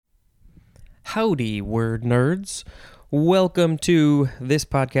Howdy, word nerds. Welcome to this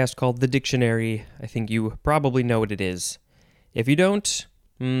podcast called The Dictionary. I think you probably know what it is. If you don't,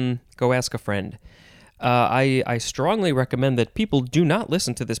 go ask a friend. I strongly recommend that people do not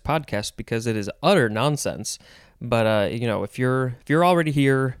listen to this podcast because it is utter nonsense. But, if you're already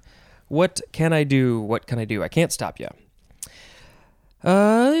here, what can I do? What can I do? I can't stop you. Okay,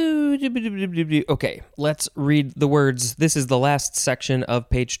 let's read the words. This is the last section of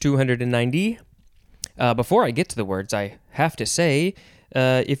page 290. Before I get to the words, I have to say,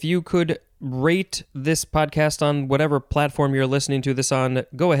 if you could rate this podcast on whatever platform you're listening to this on,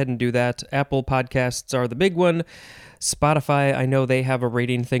 go ahead and do that. Apple Podcasts are the big one. Spotify, I know they have a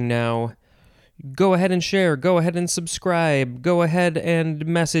rating thing now. Go ahead and share. Go ahead and subscribe. Go ahead and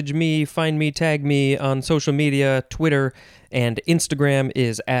message me, find me, tag me on social media. Twitter and Instagram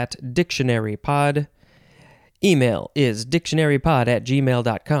is at dictionarypod. Email is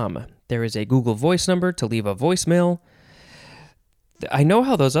dictionarypod@gmail.com. There is a Google Voice number to leave a voicemail. I know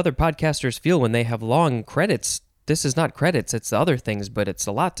how those other podcasters feel when they have long credits. This is not credits, it's the other things, but it's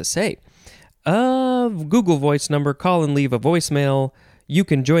a lot to say. Google Voice number, call and leave a voicemail. You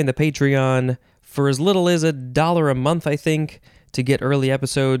can join the Patreon for as little as $1 a month, I think, to get early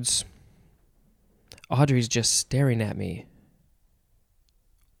episodes. Audrey's just staring at me.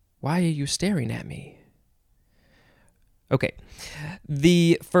 Why are you staring at me? Okay.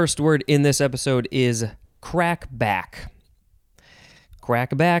 The first word in this episode is crackback.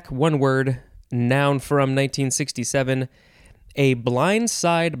 Crackback, one word, noun from 1967. A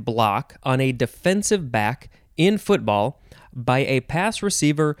blindside block on a defensive back in football by a pass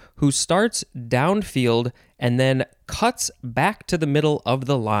receiver who starts downfield and then cuts back to the middle of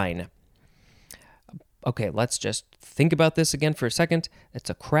the line. Okay, let's just think about this again for a second. It's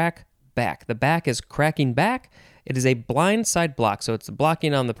a crack back. The back is cracking back. It is a blindside block, so it's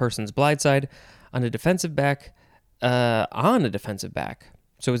blocking on the person's blind side on a defensive back, on a defensive back.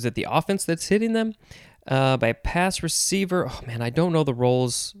 So is it the offense that's hitting them? By a pass receiver. Oh man, I don't know the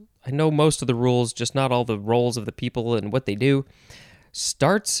roles. I know most of the rules, just not all the roles of the people and what they do.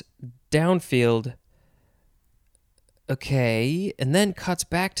 Starts downfield. Okay, and then cuts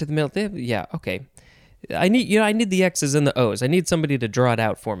back to the middle. Yeah, okay. I need the X's and the O's. I need somebody to draw it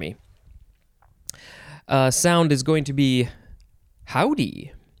out for me. Sound is going to be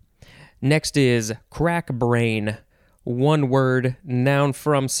howdy. Next is crack brain. One word, noun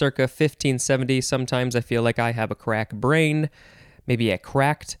from circa 1570. Sometimes I feel like I have a crack brain, maybe a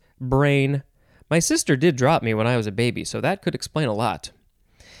cracked brain. My sister did drop me when I was a baby, so that could explain a lot.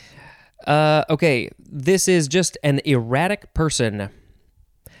 Okay, this is just an erratic person.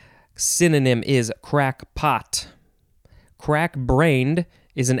 Synonym is crackpot. Crack-brained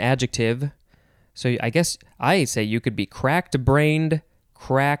is an adjective. So I guess I say you could be cracked-brained,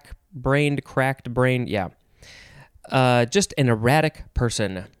 cracked-brained, yeah. Just an erratic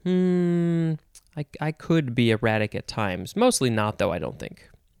person. I could be erratic at times. Mostly not, though, I don't think.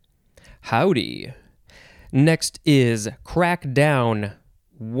 Howdy. Next is crack down.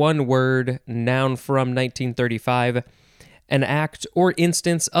 One word, noun from 1935. An act or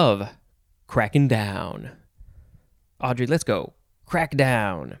instance of cracking down. Audrey, let's go. Crack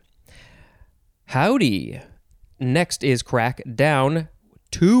down. Howdy. Next is crack down.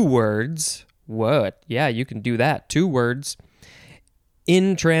 Two words. What? Yeah, you can do that. Two words.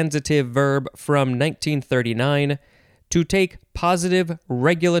 Intransitive verb from 1939. To take positive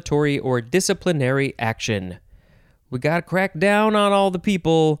regulatory or disciplinary action. We gotta crack down on all the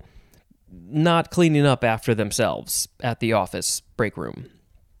people not cleaning up after themselves at the office break room.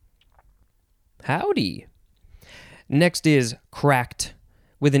 Howdy. Next is cracked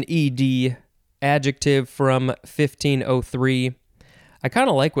with an ED, adjective from 1503. I kind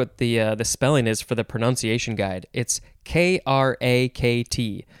of like what the spelling is for the pronunciation guide. It's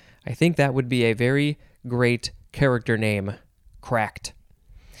Krakt. I think that would be a very great character name. Cracked.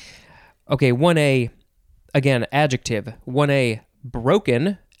 Okay, 1A, again, adjective. 1A,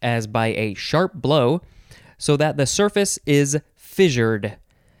 broken, as by a sharp blow, so that the surface is fissured,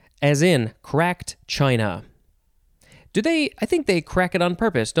 as in cracked china. I think they crack it on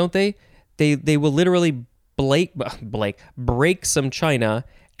purpose, don't they? They will literally break some china,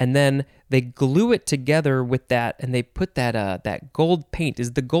 and then they glue it together with that, and they put that gold paint.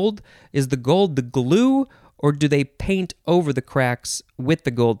 Is the gold the glue, or do they paint over the cracks with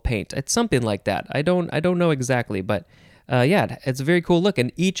the gold paint? It's something like that. I don't know exactly, but yeah, it's a very cool look,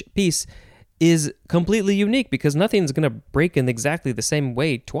 and each piece is completely unique because nothing's going to break in exactly the same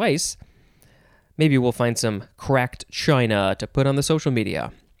way twice. Maybe we'll find some cracked china to put on the social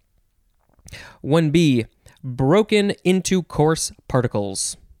media. 1B, broken into coarse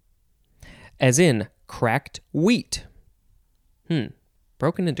particles. as in cracked wheat.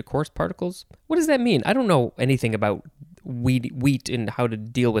 Broken into coarse particles? What does that mean? I don't know anything about wheat and how to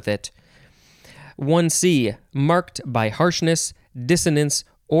deal with it. 1C, marked by harshness, dissonance,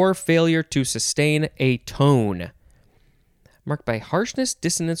 or failure to sustain a tone. Marked by harshness,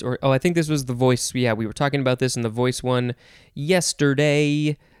 dissonance, or... Oh, I think this was the voice. Yeah, we were talking about this in the voice one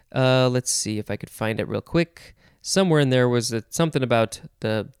yesterday. Let's see if I could find it real quick. Somewhere in there was something about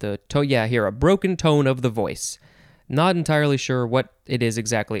the tone. Yeah, here, a broken tone of the voice. Not entirely sure what it is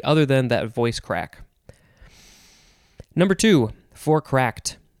exactly, other than that voice crack. Number 2, for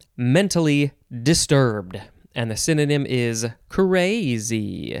cracked, mentally disturbed. And the synonym is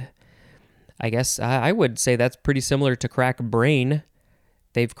crazy. I guess I would say that's pretty similar to crack brain.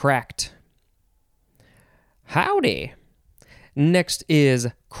 They've cracked. Howdy. Next is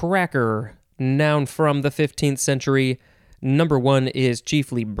cracker, noun from the 15th century. Number 1 is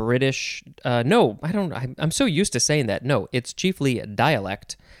chiefly British. No, I don't. I'm so used to saying that. No, it's chiefly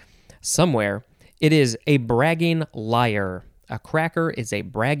dialect. Somewhere, it is a bragging liar. A cracker is a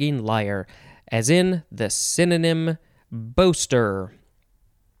bragging liar, as in the synonym boaster.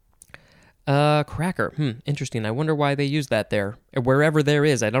 Cracker. Interesting. I wonder why they use that there. Wherever there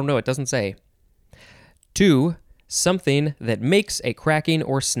is, I don't know. It doesn't say. 2, something that makes a cracking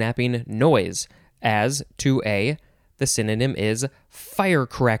or snapping noise, as 2A, the synonym is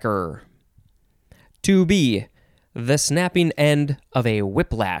firecracker. 2B, the snapping end of a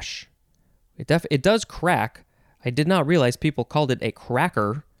whiplash. It does crack. I did not realize people called it a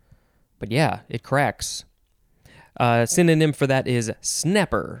cracker, but yeah, it cracks. Synonym for that is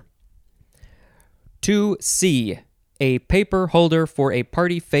snapper. 2C, a paper holder for a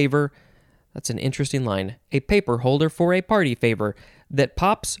party favor. That's an interesting line. A paper holder for a party favor that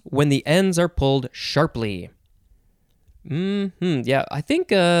pops when the ends are pulled sharply. Yeah, I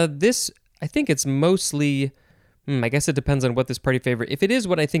think I think it's mostly... I guess it depends on what this party favor... If it is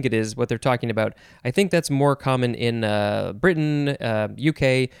what I think it is, what they're talking about, I think that's more common in Britain,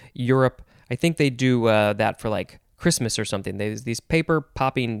 UK, Europe. I think they do that for like Christmas or something. There's these paper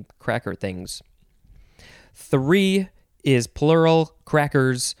popping cracker things. 3 is plural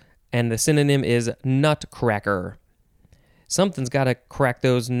crackers, and the synonym is nutcracker. Something's got to crack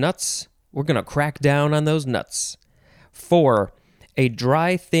those nuts. We're going to crack down on those nuts. 4, a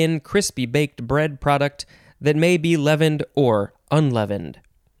dry, thin, crispy baked bread product that may be leavened or unleavened.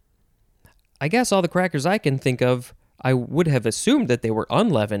 I guess all the crackers I can think of, I would have assumed that they were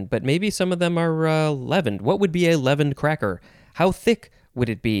unleavened, but maybe some of them are leavened. What would be a leavened cracker? How thick would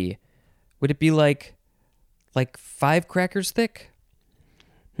it be? Would it be like 5 crackers thick?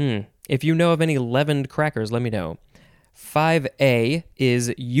 If you know of any leavened crackers, let me know. 5A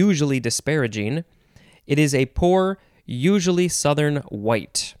is usually disparaging. It is a poor, usually southern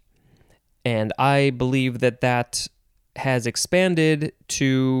white. And I believe that has expanded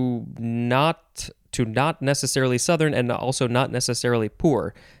to not necessarily southern and also not necessarily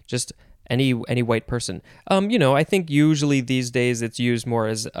poor, just any white person. I think usually these days it's used more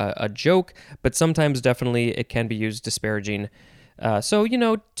as a joke, but sometimes definitely it can be used disparaging. So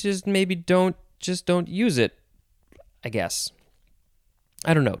just maybe don't use it, I guess.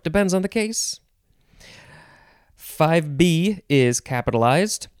 I don't know. Depends on the case. 5B is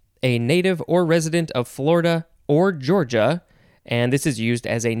capitalized, a native or resident of Florida or Georgia, and this is used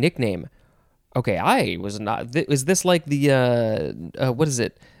as a nickname. Okay, I was not... Is this like the, what is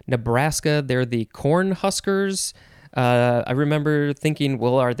it? Nebraska, they're the corn huskers. I remember thinking,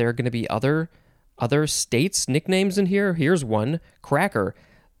 well, are there going to be other states' nicknames in here? Here's one, Cracker.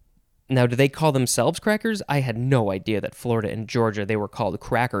 Now, do they call themselves Crackers? I had no idea that Florida and Georgia, they were called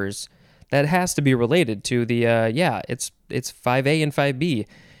Crackers. That has to be related to the, it's 5A and 5B.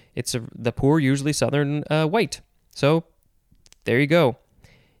 It's the poor, usually southern white. So, there you go.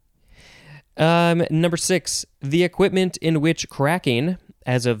 Number 6, the equipment in which cracking,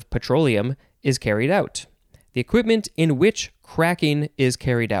 as of petroleum, is carried out. The equipment in which cracking is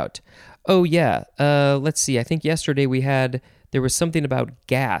carried out. Oh, yeah. Let's see. I think yesterday there was something about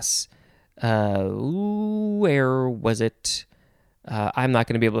gas. Where was it? I'm not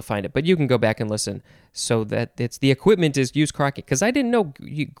going to be able to find it, but you can go back and listen. So that it's the equipment is used cracking. Because I didn't know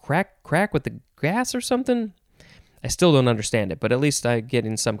you crack with the gas or something. I still don't understand it, but at least I get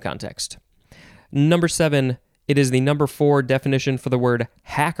in some context. Number 7, it is the number 4 definition for the word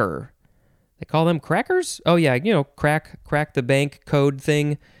hacker. They call them crackers? Oh yeah, crack the bank code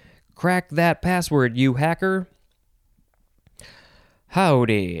thing. Crack that password, you hacker.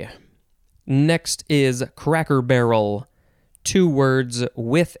 Howdy. Next is Cracker Barrel. 2 words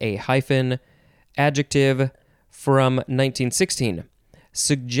with a hyphen. Adjective from 1916.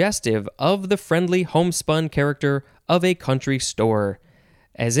 suggestive of the friendly homespun character of a country store,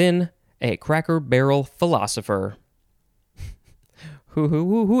 as in a Cracker Barrel philosopher.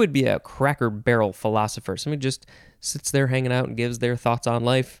 Who would be a Cracker Barrel philosopher? Somebody just sits there hanging out and gives their thoughts on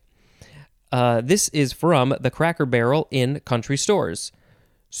life. This is from the Cracker Barrel in country stores.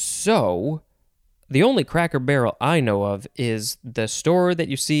 So, the only Cracker Barrel I know of is the store that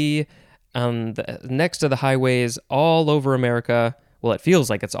you see next to the highways all over America. Well, it feels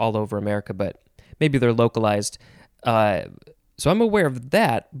like it's all over America, but maybe they're localized. So I'm aware of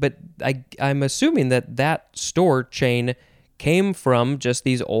that, but I'm assuming that store chain came from just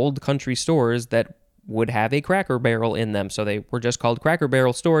these old country stores that would have a Cracker Barrel in them. So they were just called Cracker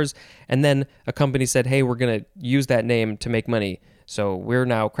Barrel stores, and then a company said, hey, we're going to use that name to make money, so we're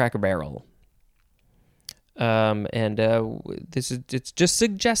now Cracker Barrel. It's just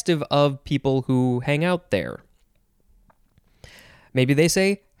suggestive of people who hang out there. Maybe they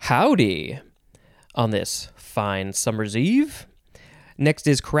say howdy on this fine summer's eve. Next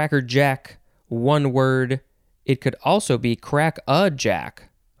is Cracker Jack, one word. It could also be crack-a-jack.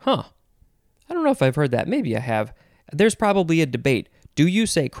 Huh. I don't know if I've heard that. Maybe I have. There's probably a debate. Do you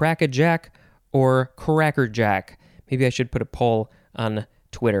say crack-a-jack or cracker-jack? Maybe I should put a poll on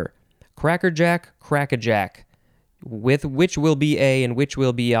Twitter. Cracker-jack, crack-a-jack. With which will be A and which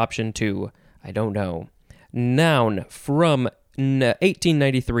will be option 2? I don't know. Noun from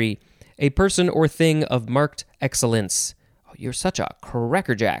 1893. A person or thing of marked excellence. Oh, you're such a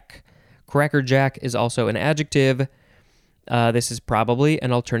crackerjack. Crackerjack is also an adjective. This is probably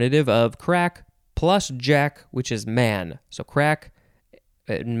an alternative of crack plus jack, which is man. So crack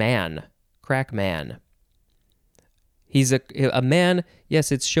man. Crack man. He's a man.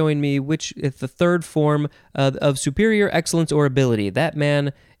 Yes, it's showing me which is the third form of superior excellence or ability. That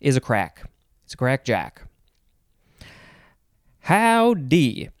man is a crack. It's a crackjack.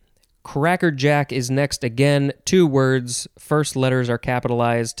 Howdy. Crackerjack is next again. 2 words. First letters are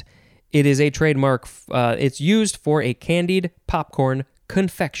capitalized. It is a trademark. It's used for a candied popcorn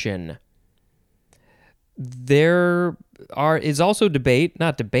confection. There is also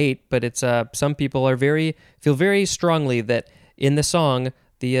not debate, but it's some people feel very strongly that in the song,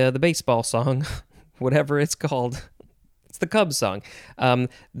 the baseball song, whatever it's called, it's the Cubs song.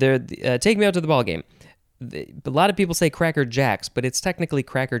 Take Me Out to the Ball Game. A lot of people say Cracker Jacks, but it's technically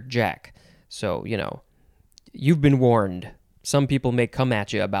Cracker Jack. So you've been warned. Some people may come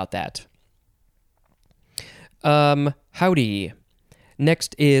at you about that. Howdy.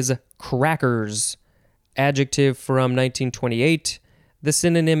 Next is crackers. Adjective from 1928. The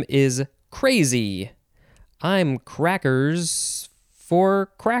synonym is crazy. I'm crackers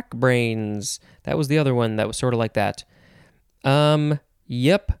for crack brains. That was the other one that was sort of like that.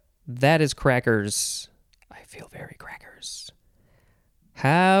 Yep, that is crackers. I feel very crackers.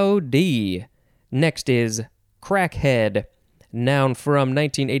 Howdy. Next is crackhead. Noun from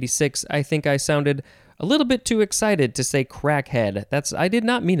 1986. I think I sounded a little bit too excited to say crackhead. I did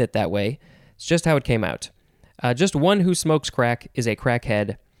not mean it that way. It's just how it came out. Just one who smokes crack is a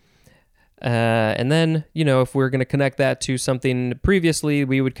crackhead. And then, if we're going to connect that to something previously,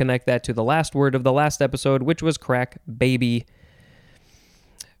 we would connect that to the last word of the last episode, which was crack baby.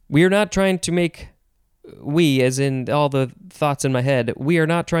 We are not trying to make, as in all the thoughts in my head, we are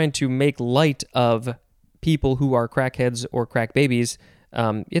not trying to make light of people who are crackheads or crack babies.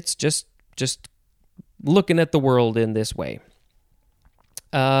 It's just looking at the world in this way.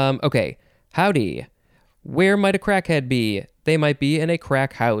 Okay. Howdy. Where might a crackhead be? They might be in a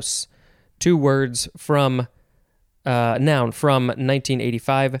crack house. 2 words from noun from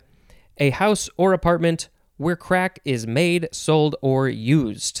 1985. A house or apartment where crack is made, sold, or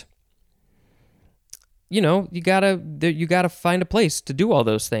used. You gotta find a place to do all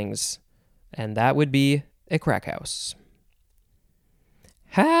those things, and that would be a crack house.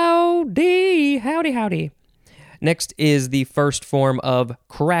 Howdy, howdy, howdy. Next is the first form of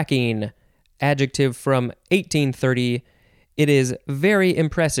cracking. Adjective from 1830. It is very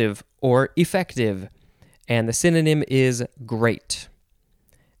impressive or effective, and the synonym is great.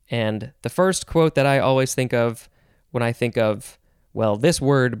 And the first quote that I always think of when I think of, this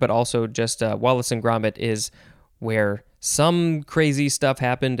word, but also just Wallace and Gromit, is where some crazy stuff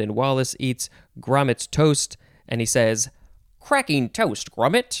happened and Wallace eats Gromit's toast, and he says, "Cracking toast,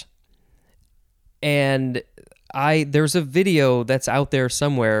 Gromit." And there's a video that's out there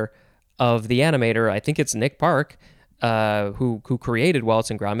somewhere of the animator, I think it's Nick Park, who created Wallace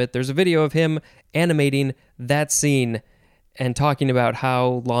and Gromit. There's a video of him animating that scene and talking about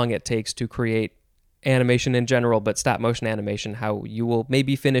how long it takes to create animation in general, but stop motion animation, how you will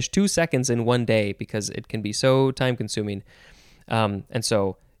maybe finish 2 seconds in one day because it can be so time consuming. And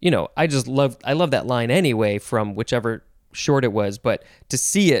so, I love that line anyway from whichever short it was, but to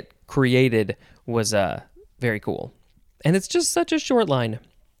see it created was very cool. And it's just such a short line.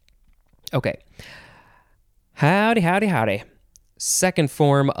 Okay. Howdy, howdy, howdy. Second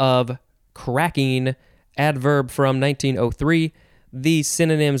form of cracking, adverb from 1903. The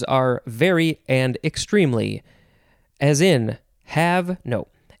synonyms are very and extremely, as in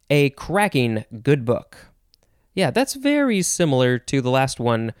a cracking good book. Yeah, that's very similar to the last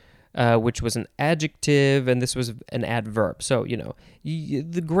one, which was an adjective, and this was an adverb. So,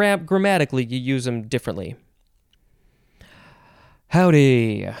 grammatically, you use them differently.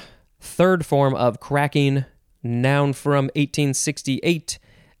 Howdy. Third form of cracking, noun from 1868,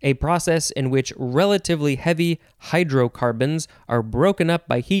 a process in which relatively heavy hydrocarbons are broken up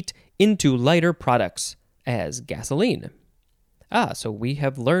by heat into lighter products, as gasoline. So we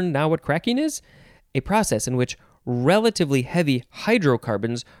have learned now what cracking is? A process in which relatively heavy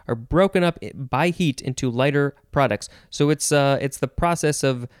hydrocarbons are broken up by heat into lighter products. So it's the process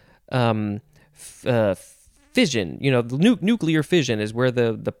of fission. Nuclear fission is where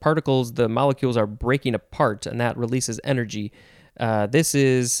the particles, the molecules are breaking apart, and that releases energy. This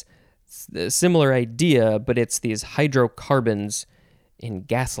is a similar idea, but it's these hydrocarbons in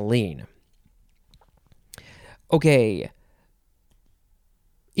gasoline. Okay.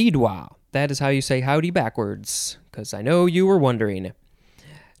 Idwa. That is how you say howdy backwards, because I know you were wondering.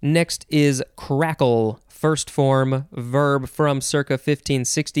 Next is crackle, first form, verb from circa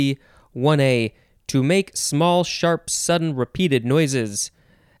 1560, 1a, to make small, sharp, sudden, repeated noises,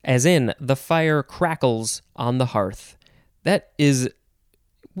 as in, the fire crackles on the hearth. That is,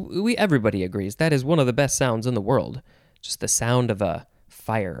 everybody agrees, that is one of the best sounds in the world. Just the sound of a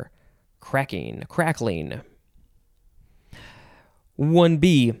fire crackling.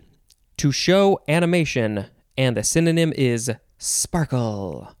 1b, to show animation, and the synonym is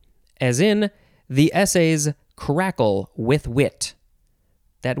sparkle, as in, the essays crackle with wit.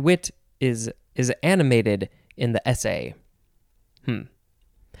 That wit is animated in the essay.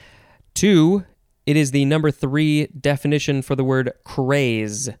 2, it is the number 3 definition for the word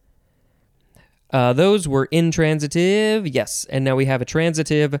craze. Those were intransitive, yes, and now we have a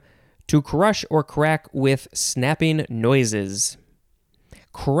transitive, to crush or crack with snapping noises.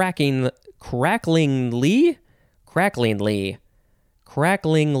 Cracklingly,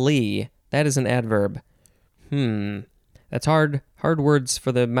 that is an adverb. That's hard words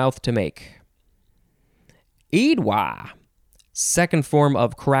for the mouth to make. Idwa, second form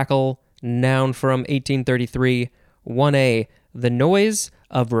of crackle, noun from 1833, 1a, the noise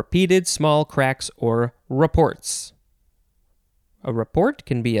of repeated small cracks or reports. A report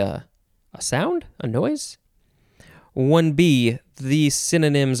can be a sound, a noise. 1b, the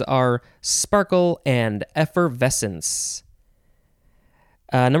synonyms are sparkle and effervescence.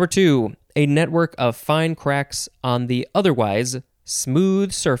 Number 2, a network of fine cracks on the otherwise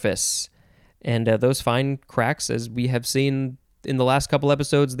smooth surface. And those fine cracks, as we have seen in the last couple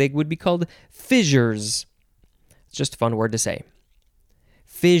episodes, they would be called fissures. It's just a fun word to say.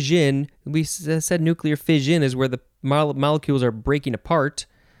 Fission, we said nuclear fission is where the molecules are breaking apart.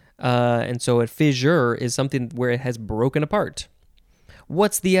 And so a fissure is something where it has broken apart.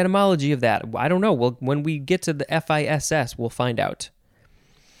 What's the etymology of that? I don't know. Well, when we get to the FISS, we'll find out.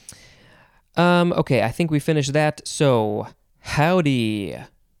 Okay, I think we finished that. So, howdy.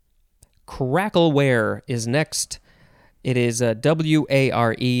 Crackleware is next. It is a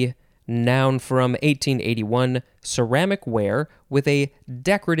W-A-R-E, noun from 1881, ceramic ware with a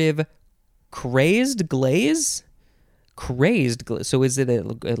decorative crazed glaze? So is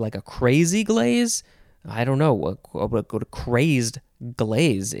it like a crazy glaze? I don't know what a crazed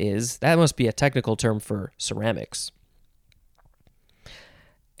glaze is. That must be a technical term for ceramics.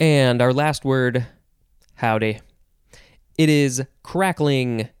 And our last word, howdy. It is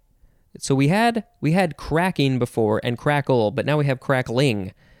crackling. So we had cracking before and crackle, but now we have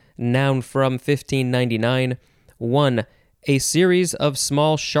crackling. Noun from 1599. 1. A series of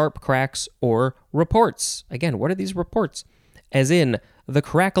small sharp cracks or reports. Again, what are these reports? As in, the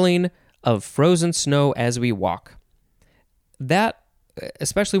crackling of frozen snow as we walk. That,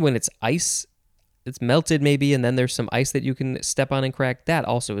 especially when it's ice, it's melted maybe, and then there's some ice that you can step on and crack. That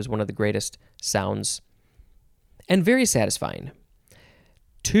also is one of the greatest sounds. And very satisfying.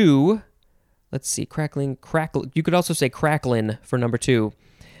 2, let's see, crackle. You could also say cracklin for number 2.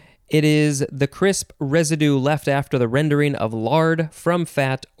 It is the crisp residue left after the rendering of lard from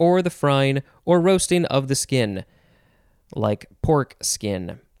fat or the frying or roasting of the skin, like pork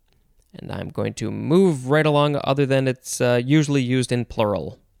skin. And I'm going to move right along other than it's usually used in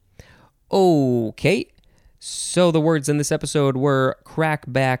plural. Okay, So the words in this episode were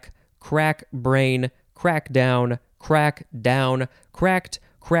crackback, crack brain, crackdown, crack down, cracked,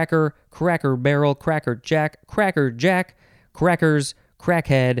 cracker, cracker barrel, cracker jack, crackers,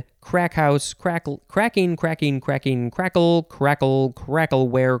 crackhead, crack house, cracking, crackle,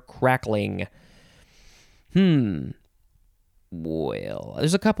 crackleware, crackling. Well,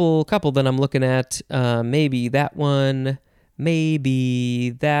 there's a couple that I'm looking at. Maybe that one.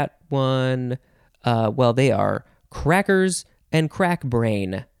 Well, they are crackers and crack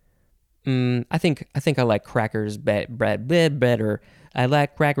brain. I think I like crackers better. I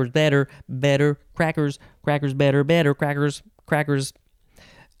like crackers better, crackers better, crackers.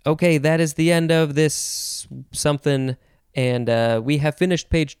 Okay, that is the end of this something, and we have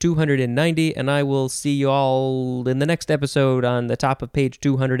finished page 290, and I will see you all in the next episode on the top of page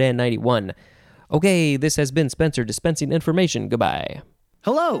 291. Okay, this has been Spencer dispensing information. Goodbye.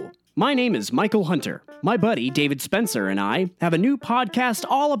 Hello, my name is Michael Hunter. My buddy David Spencer and I have a new podcast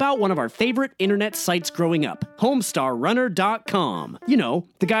all about one of our favorite internet sites growing up, HomestarRunner.com. You know,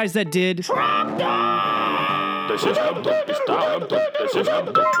 the guys that did This is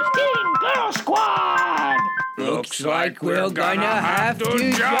Teen Girl Squad! Looks like we're gonna have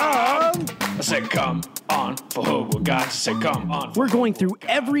to jump! I said come on, for who we got to say come on. We're going through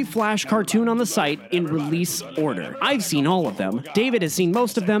every Flash cartoon on the site in release order. I've seen all of them. David has seen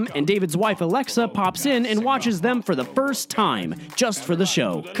most of them, and David's wife Alexa pops in and watches them for the first time, just for the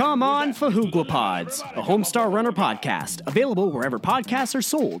show. Come on, Fahoogwapods, a Homestar Runner podcast, available wherever podcasts are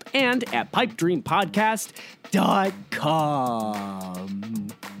sold, and at pipedreampodcast.com.